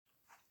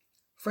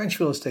French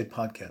Real Estate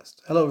Podcast.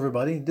 Hello,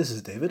 everybody. This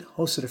is David,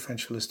 host of the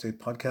French Real Estate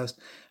Podcast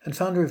and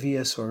founder of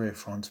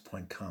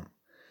E113.com,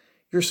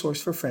 your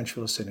source for French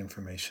real estate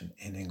information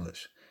in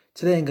English.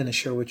 Today, I'm going to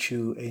share with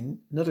you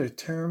another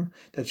term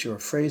or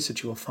phrase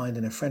that you will find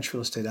in a French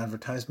real estate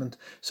advertisement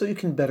so you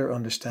can better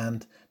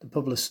understand the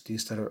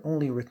publicities that are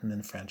only written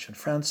in French in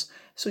France,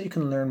 so you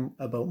can learn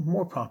about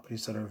more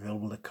properties that are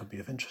available that could be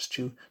of interest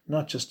to you,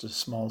 not just a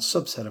small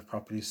subset of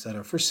properties that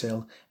are for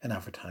sale and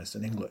advertised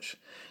in English.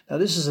 Now,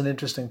 this is an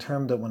interesting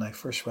term that when I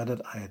first read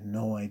it, I had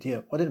no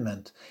idea what it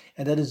meant,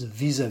 and that is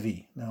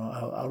vis-a-vis.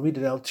 Now, I'll read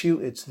it out to you.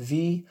 It's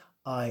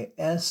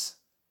VIS-A-VIS.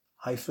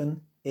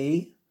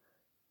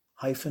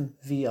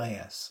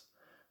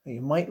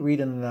 You might read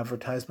in an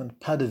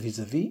advertisement, pas de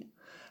vis-a-vis,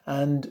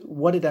 and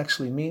what it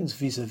actually means,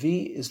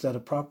 vis-a-vis, is that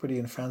a property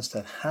in France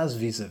that has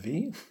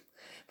vis-a-vis,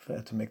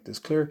 to make this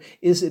clear,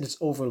 is it's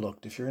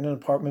overlooked. If you're in an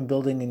apartment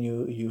building and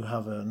you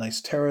have a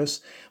nice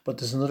terrace, but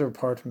there's another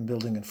apartment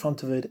building in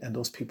front of it, and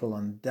those people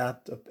in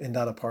that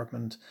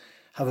apartment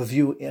have a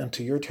view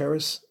onto your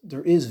terrace,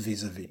 there is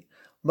vis-a-vis.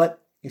 But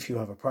if you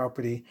have a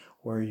property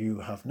where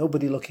you have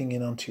nobody looking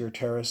in onto your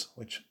terrace,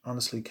 which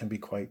honestly can be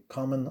quite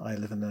common. I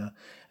live in a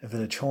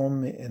village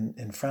home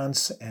in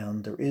France,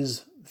 and there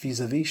is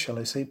vis-a-vis, shall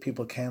I say.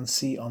 People can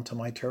see onto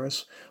my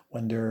terrace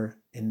when they're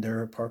in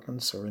their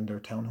apartments or in their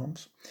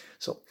townhomes.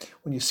 So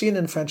when you see it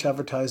in French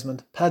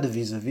advertisement, pas de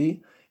vis-a-vis,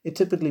 it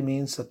typically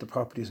means that the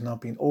property is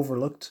not being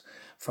overlooked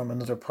from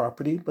another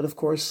property. But of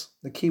course,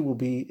 the key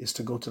is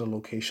to go to the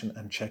location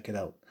and check it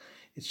out.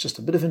 It's just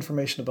a bit of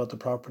information about the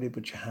property,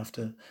 but you have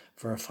to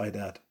verify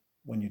that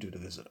when you do the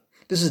visit.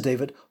 This is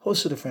David,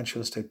 host of the French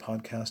Real Estate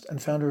Podcast and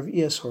founder of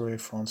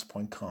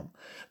ESREFrance.com.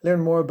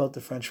 Learn more about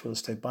the French real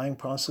estate buying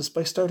process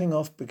by starting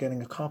off by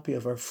getting a copy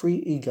of our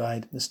free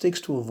e-guide, Mistakes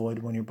to Avoid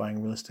When You're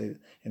Buying Real Estate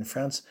in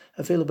France,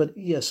 available at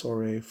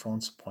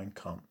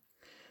ESREFrance.com.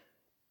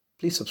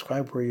 Please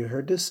subscribe where you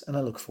heard this, and I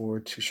look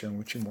forward to sharing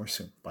with you more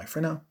soon. Bye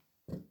for now.